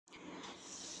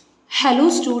Hello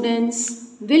students,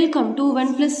 welcome to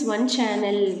 1+1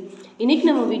 channel. இன்னைக்கு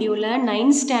நம்ம வீடியோல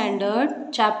 9th standard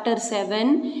chapter 7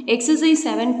 exercise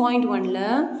 7.1ல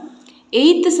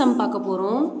 8th sum பார்க்க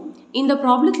போறோம். இந்த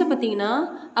ப்ராப்ளத்துல பாத்தீங்கன்னா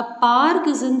a park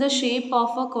is in the shape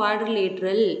of a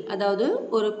quadrilateral. அதாவது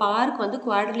ஒரு park வந்து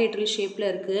quadrilateral shapeல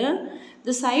இருக்கு.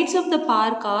 The sides of the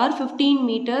park are 15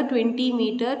 meter, 20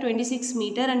 meter, 26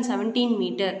 meter and 17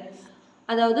 meter.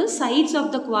 அதாவது sides of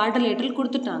the quadrilateral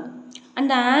கொடுத்துட்டாங்க. And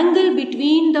the angle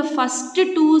between the first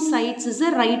two sides is a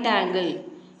right angle.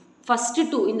 First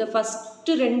two, இந்த first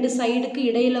ரெண்டு சைடுக்கு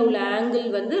இடையில உள்ள angle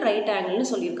வந்து right angle னு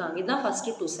சொல்லியிருக்காங்க. இதுதான் first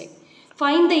two side.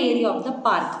 Find the area of the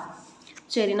park.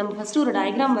 சரி, நம்ம first ஒரு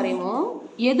diagram வரைவோம்.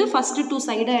 எது first two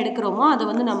side எடுக்கிறோமோ அதை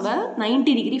வந்து நம்ம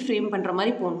 90 degree frame பண்ற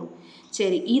மாதிரி போடணும்.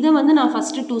 சரி, இதை வந்து நான்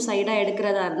first two side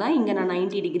எடுக்கிறதா இருந்தா இங்க நான்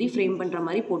 90 degree frame பண்ற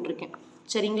மாதிரி போட்டிருக்கேன்.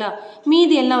 சரிங்களா,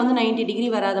 மீதி எல்லாம் வந்து 90 டிகிரி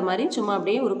வராத மாதிரி சும்மா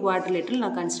அப்படியே ஒரு குவாட்ரிலேட்டரல்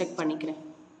நான் கன்ஸ்ட்ரக்ட் பண்ணிக்கிறேன்.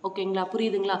 ஓகேங்களா,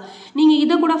 புரியுதுங்களா? நீங்கள்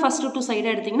இதை கூட ஃபர்ஸ்ட் டூ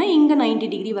சைடாக எடுத்தீங்கன்னா இங்கே 90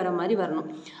 டிகிரி வர மாதிரி வரணும்.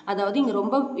 அதாவது இங்கே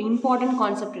ரொம்ப இம்பார்ட்டன்ட்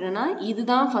கான்செப்ட் என்னன்னா,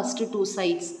 இதுதான் ஃபர்ஸ்ட் டூ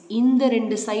சைட்ஸ். இந்த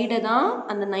ரெண்டு சைடை தான்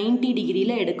அந்த 90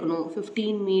 டிகிரியில் எடுக்கணும்.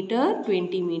 15 மீட்டர்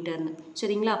 20 மீட்டர்னு.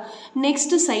 சரிங்களா,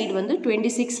 நெக்ஸ்ட் சைடு வந்து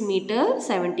 26 மீட்டர்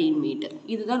 17 மீட்டர்.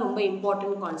 இதுதான் ரொம்ப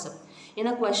இம்பார்ட்டன்ட் கான்செப்ட்.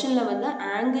 ஏன்னா கொஸ்டினில் வந்து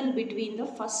angle between the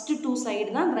first two side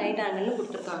தான் ரைட் ஆங்கிளில்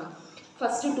கொடுத்துருக்காங்க.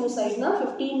 ஃபர்ஸ்ட் டூ சைடு தான்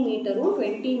 15 மீட்டரும்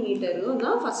 20 மீட்டரும்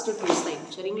தான் ஃபர்ஸ்ட் டூ சைடு.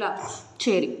 சரிங்களா,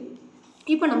 சரி,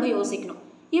 இப்போ நம்ம யோசிக்கணும்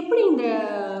எப்படி இந்த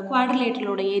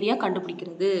குவாட்ரிலேட்டரலோட ஏரியா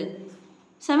கண்டுபிடிக்கிறது.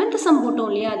 7th சம் போட்டோம்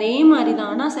இல்லையா, அதே மாதிரி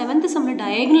தான். ஆனால் 7th சம்மில்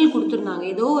டயகனல் கொடுத்துருந்தாங்க,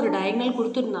 ஏதோ ஒரு டயகனல்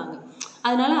கொடுத்துருந்தாங்க.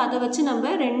 அதனால அதை வச்சு நம்ம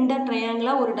ரெண்டு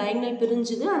ட்ரையாங்கிளாக ஒரு டயகனல்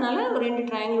பிரிஞ்சுது. அதனால ரெண்டு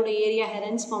ட்ரையாங்கிளோட ஏரியா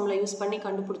ஹெரன்ஸ் ஃபார்முலா யூஸ் பண்ணி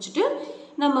கண்டுபிடிச்சிட்டு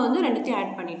நம்ம வந்து ரெண்டுத்தையும்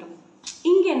ஆட் பண்ணிட்டோம்.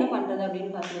 இங்கே என்ன பண்ணுறது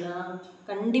அப்படின்னு பார்த்தீங்கன்னா,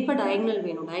 கண்டிப்பாக டயகனல்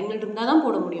வேணும். டயகனல் இருந்தால் தான்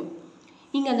போட முடியும்.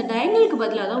 இங்கே அந்த டயகனலுக்கு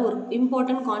பதிலாக தான் ஒரு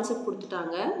இம்பார்ட்டன்ட் கான்செப்ட்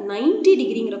கொடுத்துட்டாங்க. 90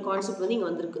 டிகிரிங்கிற கான்செப்ட் வந்து இங்கே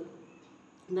வந்திருக்கு.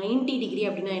 90 டிகிரி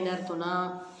அப்படின்னா என்ன அர்த்தம்னா,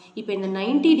 இப்போ இந்த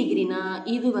 90 டிகிரினா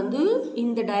இது வந்து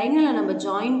இந்த டயகனலை நம்ம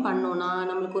ஜாயின் பண்ணோன்னா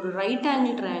நம்மளுக்கு ஒரு ரைட்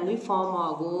ஆங்கிள் ட்ரையாங்கிள் ஃபார்ம்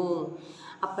ஆகும்.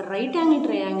 அப்போ ரைட் ஆங்கிள்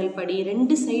ட்ரையாங்கிள் படி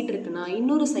ரெண்டு சைடு இருக்குன்னா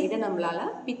இன்னொரு சைடை நம்மளால்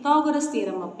பித்தாகரஸ்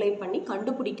தியரம் அப்ளை பண்ணி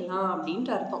கண்டுபிடிக்கலாம்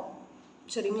அப்படின்ட்டு அர்த்தம்.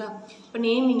 சரிங்களா, இப்போ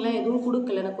நேமிங்லாம் எதுவும்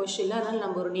கொடுக்கல நான் கொஸ்டினில், அதனால்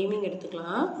நம்ம ஒரு நேமிங்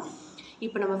எடுத்துக்கலாம்.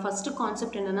 இப்போ நம்ம ஃபஸ்ட்டு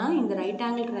கான்செப்ட் என்னென்னா, இந்த ரைட்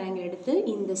ஆங்கிள் ட்ரையாங்கிள் எடுத்து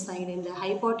இந்த சைடு இந்த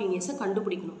ஹைபாட்டினியஸை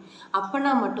கண்டுபிடிக்கணும்.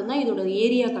 அப்போனா மட்டும்தான் இதோட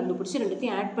ஏரியா கண்டுபிடிச்சி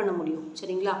ரெண்டுத்தையும் ஆட் பண்ண முடியும்.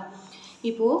 சரிங்களா,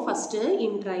 இப்போது first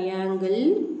in triangle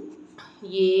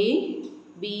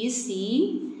ABC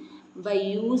by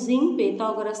using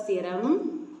Pythagoras theorem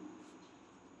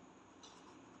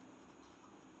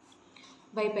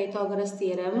Pythagoras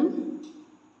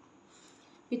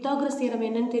theorem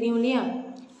என்னன்னு தெரியும் இல்லையா,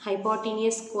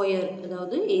 hypotenuse square,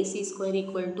 அதாவது AC square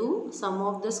equal to sum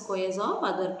of the squares of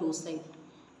other two sides.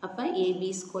 அப்போ AB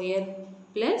square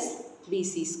plus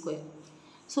BC square.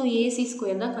 So AC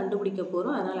square தான் கண்டுபிடிக்க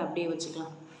போகிறோம், அதனால் அப்படியே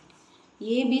வச்சுக்கலாம்.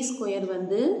 AB square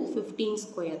வந்து 15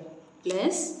 square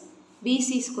plus BC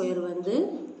square வந்து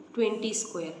 20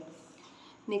 square.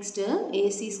 Next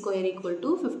AC square equal to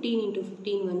 15 into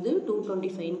 15 வந்து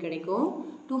 225 கிடைக்கும்.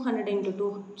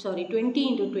 20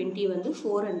 into 20 வந்து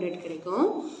 400 கிடைக்கும்.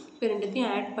 இப்போ ரெண்டுத்தையும்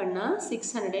ஆட் பண்ணால்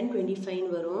 625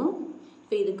 வரும்.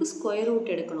 இப்போ இதுக்கு ஸ்கொயர்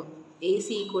ரூட் எடுக்கணும். AC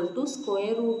equal to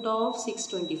square root of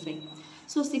 625.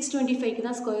 So 625க்கு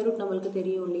தான் ஸ்கொயர் ரூட் நம்மளுக்கு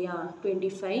தெரியும் இல்லையா,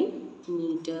 25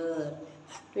 மீட்டர்.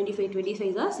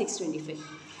 25 தான் 625.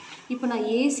 இப்போ நான்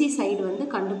AC சைடு வந்து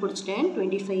கண்டுபிடிச்சிட்டேன்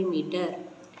 25 மீட்டர்.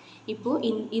 இப்போது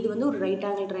இது வந்து ஒரு ரைட்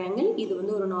ஆங்கிள் ட்ரையாங்கிள், இது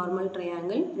வந்து ஒரு நார்மல்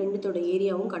ட்ரையாங்கிள். ரெண்டுத்தோட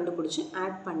ஏரியாவும் கண்டுபிடிச்சி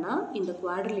ஆட் பண்ணால் இந்த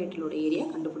குவாட்ரிலேட்டரலோட ஏரியா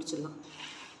கண்டுபிடிச்சிடலாம்.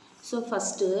 So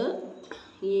first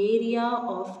area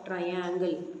of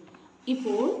triangle.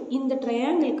 இப்போது இந்த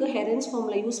ட்ரையாங்கிளுக்கு ஹெரன்ஸ்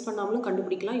ஃபார்முலா யூஸ் பண்ணாமலும்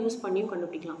கண்டுபிடிக்கலாம், யூஸ் பண்ணியும்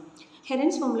கண்டுபிடிக்கலாம்.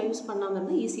 ஹெரன்ஸ் ஃபார்முலா யூஸ் பண்ணாமல்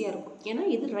இருந்தால் ஈஸியாக இருக்கும். ஏன்னா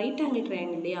இது ரைட் ஆங்கிள்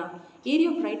ட்ரையாங்கிள் இல்லையா, ஏரியா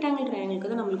ஆஃப் ரைட் ஆங்கிள்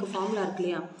ட்ரையாங்கிளுக்கு தான் நம்மளுக்கு ஃபார்முலா இருக்கு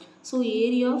இல்லையா. So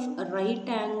area of right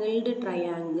angled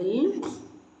triangle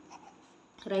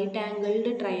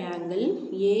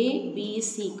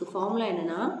ABCக்கு formula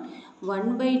என்னென்னா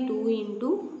 1/2 into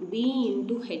B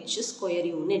into H square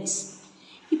units.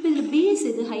 இப்போ இதில் பேஸ்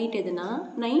எது, ஹைட் எதுனா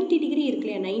 90 டிகிரி இருக்கு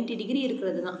இல்லையா, 90 டிகிரி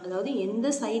இருக்கிறது தான். அதாவது எந்த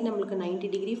சைடு நம்மளுக்கு 90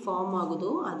 டிகிரி ஃபார்ம்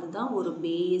ஆகுதோ அதுதான் ஒரு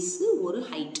பேஸு, ஒரு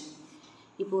ஹைட்.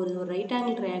 இப்போ ஒரு ரைட்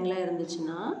ஆங்கிள் ட்ரையாங்கிளாக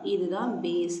இருந்துச்சுன்னா இதுதான்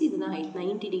பேஸு, இதுதான் ஹைட்.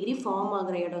 90 டிகிரி ஃபார்ம்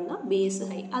ஆகிற இடம் தான் பேஸு,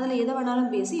 ஹைட். அதில் எதை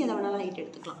வேணாலும் பேஸு, எதை வேணாலும் ஹைட்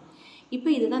எடுத்துக்கலாம். இப்போ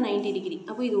இதுதான் 90 டிகிரி.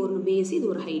 அப்போ இது ஒரு பேஸு, இது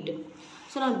ஒரு ஹைட்டு.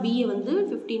 ஸோ நான் பியை வந்து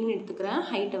 15 எடுத்துக்கிறேன்,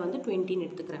 ஹைட்டை வந்து 20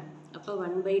 எடுத்துக்கிறேன். அப்போ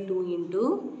 1/2 into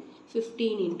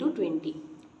 15 into 20.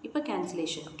 இப்போ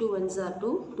cancellation, 2 1s are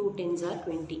 2, 2 10s are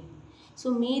 20. So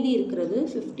மீதி இருக்கிறது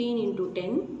 15 into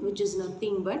 10 which is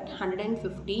nothing but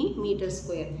 150 meter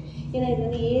square. ஏன்னா இது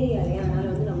வந்து ஏரியாலே,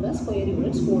 அதனால் வந்து நம்ம ஸ்கொயர்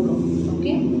யூனிட்ஸ் போடுறோம்.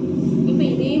 ஓகே, இப்போ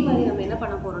இதே மாதிரி நம்ம என்ன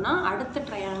பண்ண போகிறோம்னா அடுத்த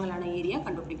ட்ரையாங்கிளான ஏரியா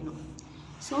கண்டுபிடிக்கணும்.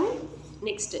 So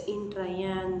next in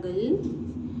triangle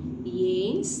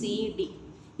ACT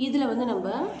இதில் வந்து நம்ம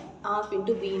half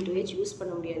into b into h use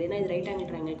பண்ண முடியாது, ஏன்னா இது ரைட் ஆங்கிள்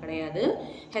ட்ரையாங்கிள் கிடையாது.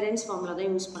 ஹெரன்ஸ் ஃபார்முலா தான்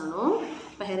யூஸ் பண்ணணும்.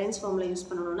 இப்போ ஹெரன்ஸ் ஃபார்முலா யூஸ்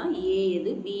பண்ணணும்னா ஏ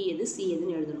எது பி எது சி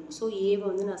எதுன்னு எழுதணும். ஸோ ஏவை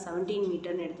வந்து நான் 17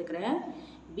 மீட்டர்னு எடுத்துக்கிறேன்,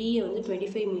 பியை வந்து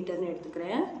 25 மீட்டர்னு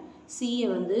எடுத்துக்கிறேன், சியை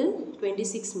வந்து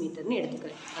 26 மீட்டர்னு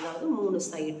எடுத்துக்கிறேன். அதாவது மூணு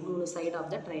சைடு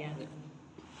ஆஃப் த ட்ரையாங்கிள்.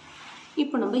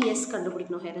 இப்போ நம்ம எஸ்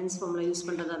கண்டுபிடிக்கணும். ஹெரன்ஸ் ஃபார்முலா யூஸ்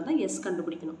பண்ணுறதா இருந்தால் எஸ்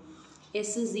கண்டுபிடிக்கணும்.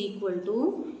 S is equal to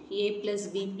A plus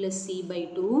B plus C by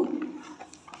 2.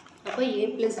 அப்போ a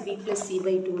plus b plus c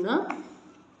by 2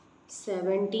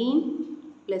 17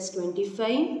 plus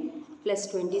 25 plus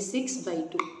 26 by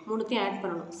 2 மூணுத்தையும் ஆட்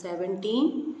பண்ணணும். 17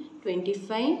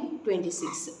 25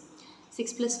 26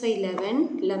 6 plus 5 11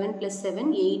 11 plus 7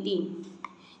 18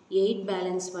 8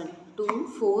 balance 1 2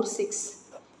 4 6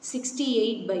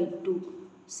 68 by 2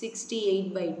 68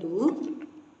 by 2.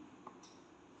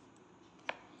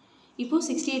 இப்போ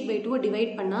 68 by 2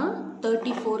 டிவைட் பண்ணால்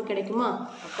 34 கிடைக்குமா?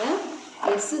 அப்போ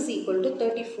S is equal to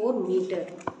 34 meter.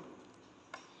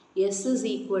 S is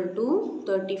equal to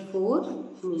 34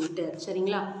 meter.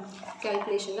 சரிங்களா?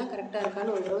 calculationலாம் கரெக்டாக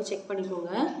இருக்கான்னு ஒரு தடவை செக்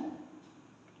பண்ணிக்கோங்க.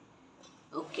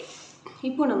 ஓகே,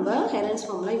 இப்போ நம்ம ஹெரன்ஸ்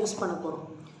ஃபார்முலா யூஸ் பண்ண போகிறோம்.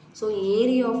 So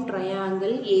area of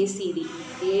triangle ACT,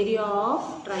 area of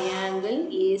triangle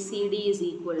ACT is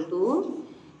equal to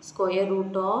square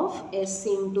root of S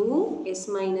into S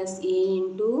minus A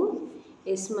into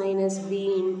S minus B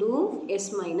into S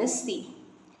minus C.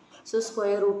 So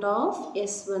square root of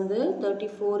S வந்து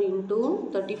 34 into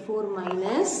 34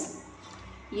 minus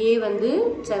A வந்து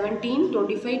 17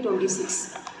 25 26.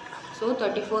 So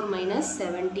 34 minus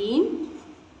 17,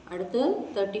 அடுத்து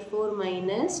 34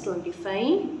 minus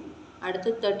 25, அடுத்து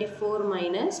 34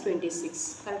 minus 26.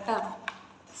 கரெக்டா?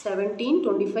 17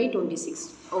 25 26.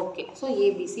 Okay, so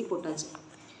ABC போட்டாச்சு.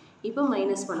 இப்போ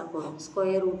minus பண்ண போகிறோம்.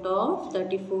 Square root of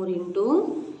 34 into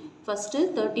first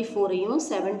 34ஐயும்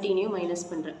 17ஐயும் minus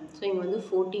பண்ணுறேன். ஸோ இங்கே வந்து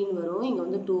 14 வரும், இங்கே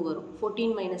வந்து 2 வரும்.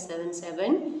 14 minus 7 7,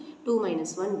 2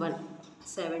 minus 1 1.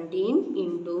 17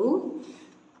 இன்ட்டு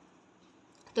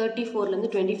 34லேருந்து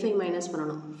 25 மைனஸ்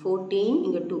பண்ணணும். 14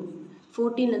 இங்கே 2,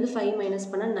 14லேருந்து 5 மைனஸ்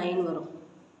பண்ணால் 9 வரும்.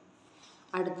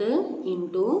 அடுத்து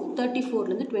இன்ட்டு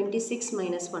 34லேருந்து 26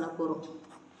 மைனஸ் பண்ண போகிறோம்.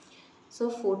 ஸோ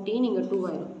 14 இங்கே 2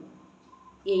 ஆயிரும்,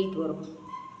 8 வரும்.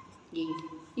 8.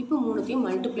 இப்போ மூணுத்தையும்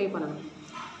மல்டிப்ளை பண்ணணும்.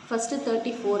 ஃபஸ்ட்டு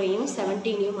 34ஐயும்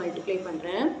 17ஐயும் மல்டிப்ளை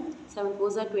பண்ணுறேன். 7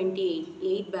 4s are 28,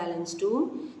 8 balance 2,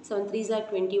 7 3s are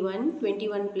 21,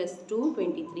 21 plus 2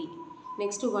 23.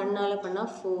 Next 1ஆல்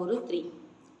பண்ணால் 4 3,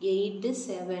 8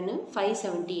 7 5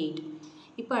 78.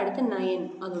 இப்போ அடுத்து 9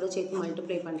 அதோட சேர்த்து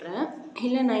மல்டிப்ளை பண்ணுறேன்.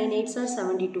 இல்லை 9 8s are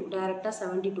 72, டேரெக்டாக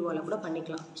 72ஆல் கூட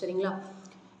பண்ணிக்கலாம். சரிங்களா?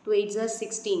 2 8s are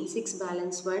 16, 6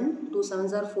 balance 1, 2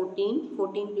 7s are 14,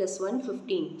 14 plus 1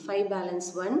 15, 5 balance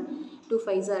 1, 2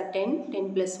 5s are 10, 10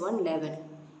 plus 1 11.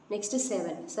 Next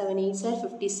 7, 7 8s are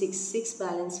 56, 6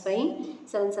 balance 5,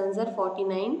 7 7s are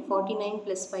 49, 49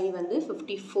 plus 5 வந்து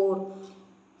 54,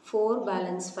 4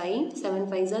 balance 5, 7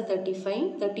 5s are 35,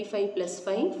 35 plus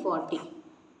 5 40.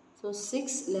 So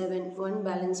 6 11, 1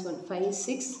 balance 1, 5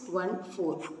 6 1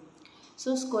 4. So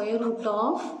square root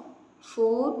of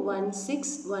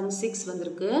 41616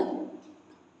 வந்திருக்கு.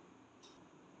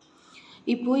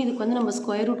 இப்போ இதுக்கு வந்து நம்ம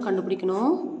ஸ்கொயர் ரூட்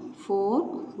கண்டுபிடிக்கணும்.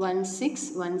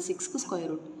 41616க்கு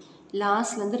ஸ்கொயர் ரூட்.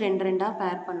 லாஸ்ட்லேருந்து 2 2ஆக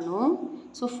பேர் பண்ணணும்.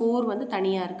 So 4 வந்து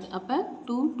தனியாக இருக்குது. அப்போ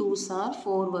 2 2s are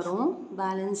 4 வரும்,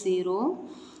 பேலன்ஸ் 0.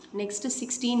 நெக்ஸ்ட்டு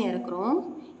 16 இறக்குறோம்.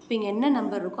 இப்போ இங்கே என்ன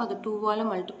நம்பர் இருக்கோ அதை 2ஆல்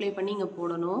மல்டிப்ளை பண்ணி இங்கே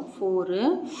போடணும். 4.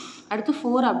 அடுத்து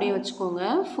 4 அப்படியே வச்சுக்கோங்க.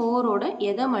 4ஓட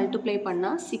எதை மல்டிப்ளை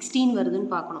பண்ணால் 16 வருதுன்னு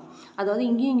பார்க்கணும். அதாவது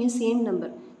இங்கேயும் சேம்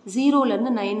நம்பர்,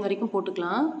 0லேருந்து 9 வரைக்கும்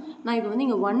போட்டுக்கலாம். நான் இப்போ வந்து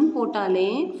இங்கே 1 போட்டாலே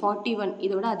 41,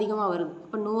 இதை விட அதிகமாக வருது.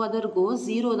 இப்போ நோ அதர் கோ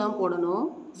 0 தான் போடணும்.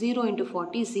 0 into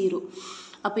 40 0.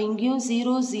 அப்போ இங்கேயும்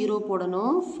 0 0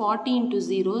 போடணும். 40 into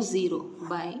 0 0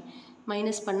 பை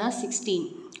மைனஸ் பண்ணால் 16.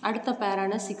 அடுத்த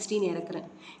பேரான 16 இறக்குறேன்.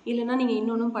 இல்லைனா நீங்கள்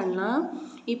இன்னொன்றும் பண்ணலாம்.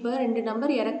 இப்போ 2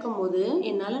 நம்பர் இறக்கும் போது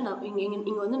என்னால் இங்கே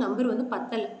வந்து நம்பர் வந்து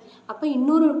பத்தலை. அப்போ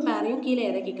இன்னொரு பேரையும் கீழே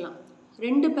இறக்கிக்கலாம்.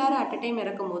 2 பேரை அட் அ டைம்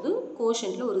இறக்கும் போது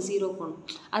கோஷன்ட்டில் ஒரு 0 போடணும்.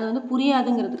 அது வந்து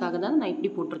புரியாதுங்கிறதுக்காக தான் நான் இப்படி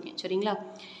போட்டிருக்கேன். சரிங்களா?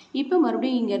 இப்போ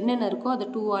மறுபடியும் இங்கே என்னென்ன இருக்கோ அதை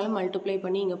 2ஆல் மல்டிப்ளை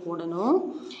பண்ணி இங்கே போடணும்.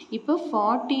 இப்போ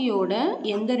 40யோட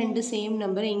எந்த 2 சேம்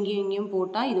நம்பரை இங்கேயும் இங்கேயும்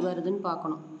போட்டால் இது வருதுன்னு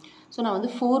பார்க்கணும். ஸோ நான் வந்து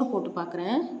 4 போட்டு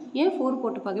பார்க்குறேன். ஏன் 4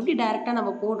 போட்டு பார்க்க, இப்படி டேரெக்டாக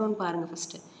நம்ம போடுறோன்னு பாருங்கள்.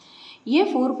 ஃபஸ்ட்டு ஏன்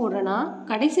 4 போடுறேன்னா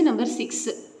கடைசி நம்பர்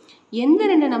 6, எந்த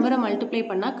ரெண்டு நம்பரை மல்டிப்ளை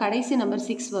பண்ணால் கடைசி நம்பர்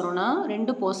 6 வரும்னா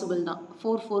ரெண்டு பாசிபிள் தான்.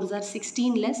 4 4s are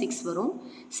 16ல் 6 வரும்,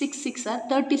 6 6 are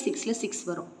 36ல் 6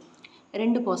 வரும்.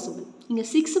 ரெண்டு பாசிபிள். இங்கே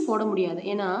 6 போட முடியாது,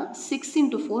 ஏன்னா 6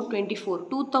 × 4 24,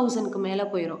 2000க்கு மேலே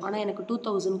போயிடும். ஆனால் எனக்கு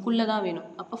 2000க்குள்ளே தான் வேணும்.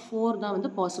 அப்போ 4 தான்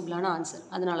வந்து பாசிபிளான ஆன்சர்.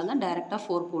 அதனால தான் டைரெக்டாக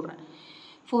 4 போடுறேன்.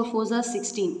 4 4s are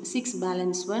 16, 6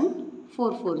 balance 1,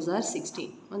 4 4s are 16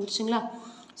 வந்துருச்சுங்களா?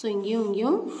 So இங்கேயும்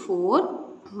 4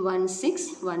 1 6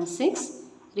 1 6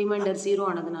 ரிமைண்டர் 0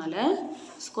 ஆனதுனால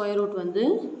ஸ்கொயர் ரூட் வந்து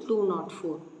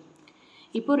 204.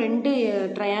 இப்போ ரெண்டு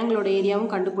ட்ரையாங்கிளோட ஏரியாவும்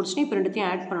கண்டுபிடிச்சிட்டு இப்போ ரெண்டுத்தையும்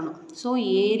ஆட் பண்ணணும். So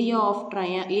area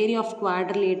of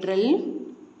quadrilateral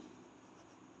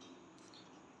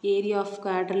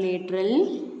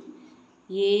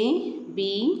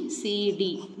ABCD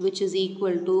which is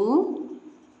equal to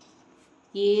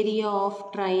area of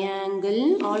triangle,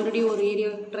 already ஒரு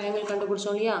ஏரியா ட்ரையாங்கிள்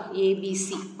கண்டுபிடிச்சோம் இல்லையா, ABC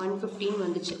 115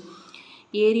 வந்துச்சு.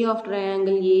 Area of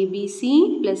triangle ABC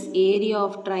plus area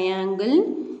of triangle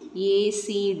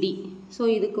ACD. So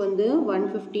இதுக்கு வந்து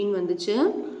 115 வந்துச்சு.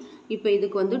 இப்போ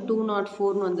இதுக்கு வந்து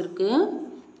 204 வந்திருக்கு.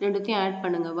 ரெண்டுத்தையும் ஆட்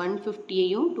பண்ணுங்கள்.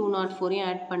 150யையும் 204யும்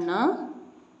ஆட் பண்ணால்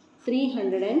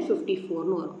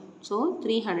 354 வரும். So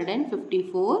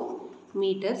 354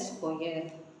 metre square.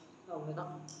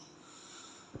 அவ்வளோதான்.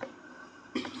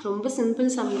 ரொம்ப சிம்பிள்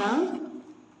சம் தான்.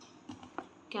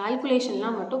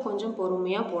 கால்குலேஷன்லாம் மட்டும் கொஞ்சம்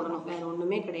பொறுமையாக போடணும், வேறு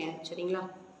ஒன்றுமே கிடையாது. சரிங்களா?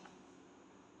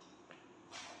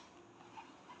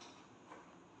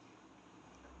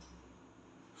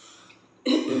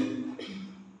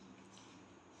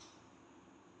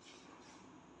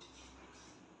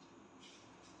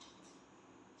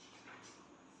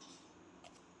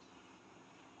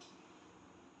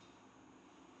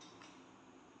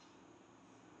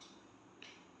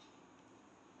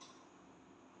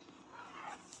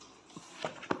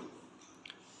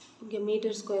 இங்கே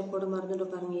மீட்டர் ஸ்கொயர் போட மறந்துட்டு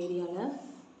பாருங்கள் ஏரியாவில்.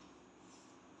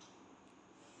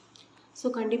 ஸோ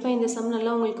கண்டிப்பாக இந்த சம்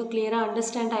நல்லா உங்களுக்கு கிளியராக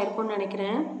அண்டர்ஸ்டாண்ட் ஆகிருக்கும்னு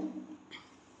நினைக்கிறேன்.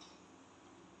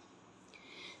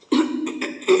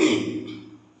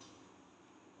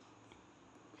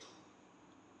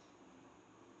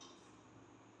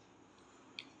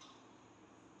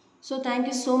 So thank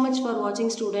you so much for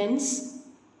watching, students.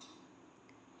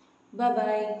 Bye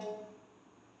bye.